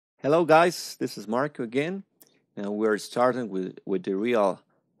Hello, guys. This is Marco again, and we're starting with the real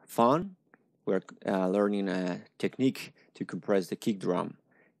fun. We're learning a technique to compress the kick drum,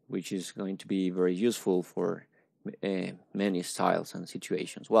 which is going to be very useful for many styles and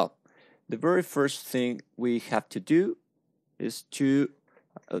situations. Well, the very first thing we have to do is to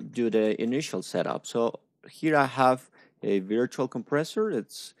do the initial setup. So here I have a virtual compressor.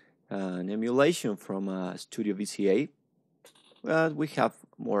 It's an emulation from Studio VCA. Well, we have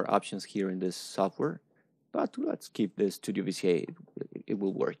more options here in this software, but let's keep the Studio VCA. It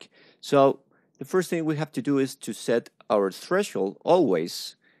will work. So the first thing we have to do is to set our threshold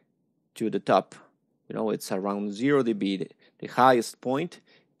always to the top. It's around 0 dB, the highest point.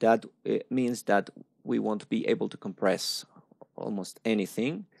 That means that we want to be able to compress almost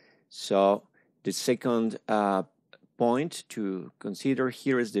anything. So the second point to consider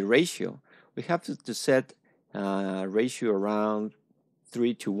here is the ratio. We have to set ratio around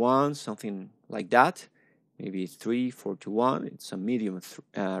 3 to 1, something like that. Maybe 3, 4 to 1. It's a medium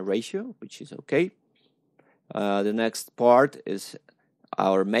ratio, which is okay. The next part is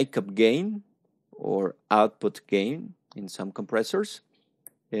our makeup gain or output gain in some compressors.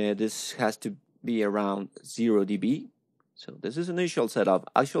 This has to be around 0 dB. So this is initial setup.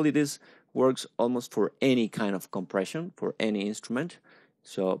 Actually, this works almost for any kind of compression, for any instrument.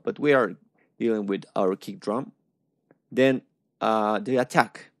 But we are dealing with our kick drum. Then the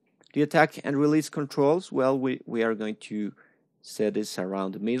attack and release controls. Well, we are going to set this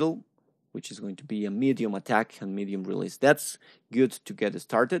around the middle, which is going to be a medium attack and medium release. That's good to get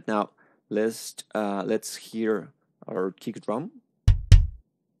started. Now let's hear our kick drum.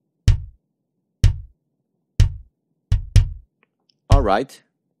 All right,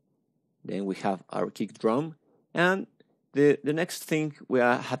 then we have our kick drum, and the next thing we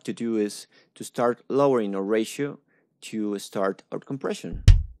have to do is to start lowering our ratio to start our compression.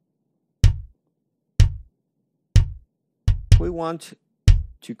 We want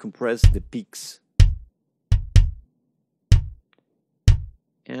to compress the peaks,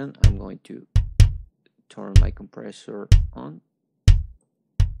 and I'm going to turn my compressor on.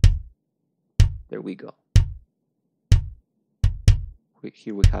 There we go.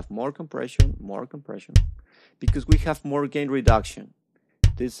 Here we have more compression, because we have more gain reduction.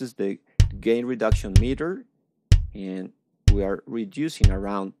 This is the gain reduction meter, and we are reducing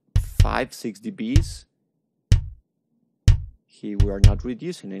around 5-6 dBs. Here we are not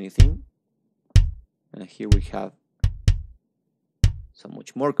reducing anything, and here we have so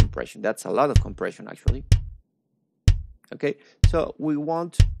much more compression. That's a lot of compression, actually. Okay, so we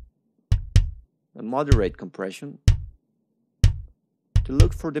want a moderate compression to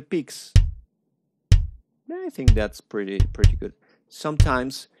look for the peaks. I think that's pretty good.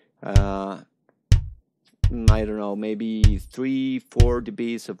 Sometimes I don't know, maybe 3-4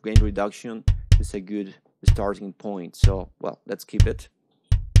 dBs of gain reduction is a good starting point. So, well, let's keep it.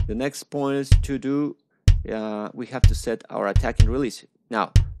 The next point is to do, we have to set our attack and release.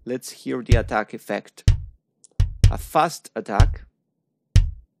 Now, let's hear the attack effect. A fast attack,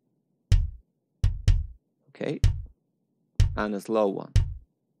 okay, and a slow one.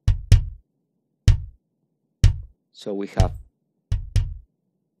 So we have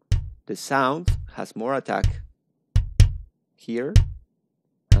the sound has more attack here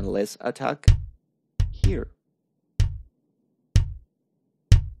and less attack here.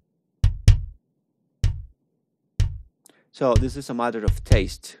 So this is a matter of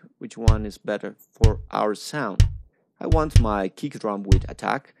taste. Which one is better for our sound? I want my kick drum with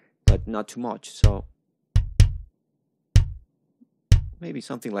attack, but not too much. So maybe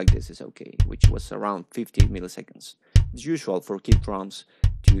something like this is okay, which was around 50 milliseconds. It's usual for kick drums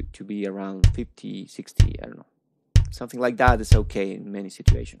to be around 50, 60, I don't know. Something like that is okay in many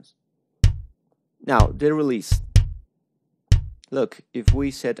situations. Now, the release. Look, if we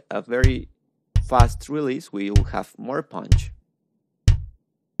set a very fast release, we will have more punch.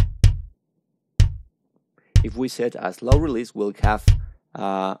 If we set a slow release, we'll have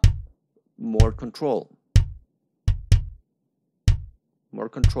more control. More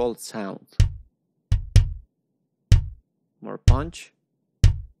controlled sound. More punch,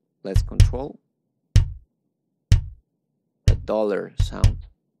 less control, a duller sound.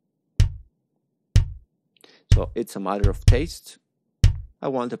 So it's a matter of taste. I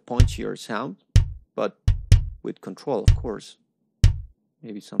want a punchier sound, but with control, of course.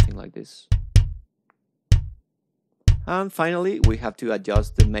 Maybe something like this. And finally, we have to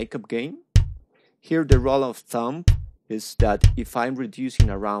adjust the makeup gain. Here, the rule of thumb is that if I'm reducing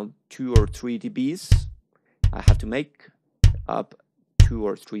around 2 or 3 dBs, I have to make up 2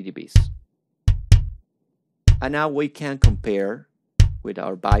 or 3 dBs. And now we can compare with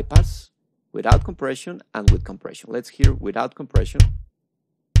our bypass, without compression, and with compression. Let's hear without compression.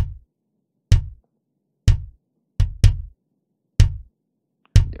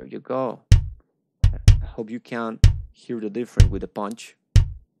 There you go. I hope you can hear the difference with the punch.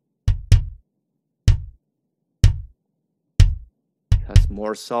 It has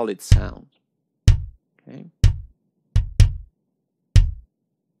more solid sound. Okay.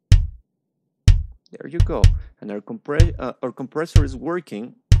 There you go. And our compressor is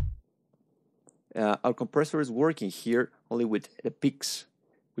working. Our compressor is working here only with the peaks,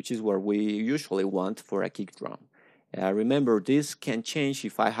 which is what we usually want for a kick drum. Remember, this can change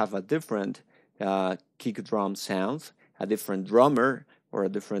if I have a different kick drum sound, a different drummer, or a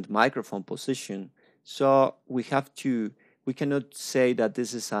different microphone position. So we cannot say that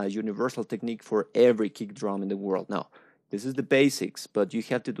this is a universal technique for every kick drum in the world. No, this is the basics, but you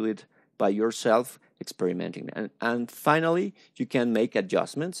have to do it by yourself, experimenting. And finally, you can make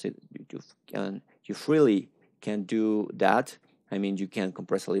adjustments. You freely can do that. I mean, you can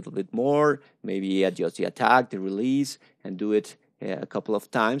compress a little bit more, maybe adjust the attack, the release, and do it a couple of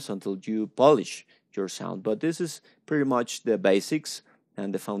times until you polish your sound. But this is pretty much the basics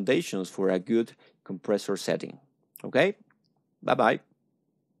and the foundations for a good compressor setting. Okay? Bye-bye.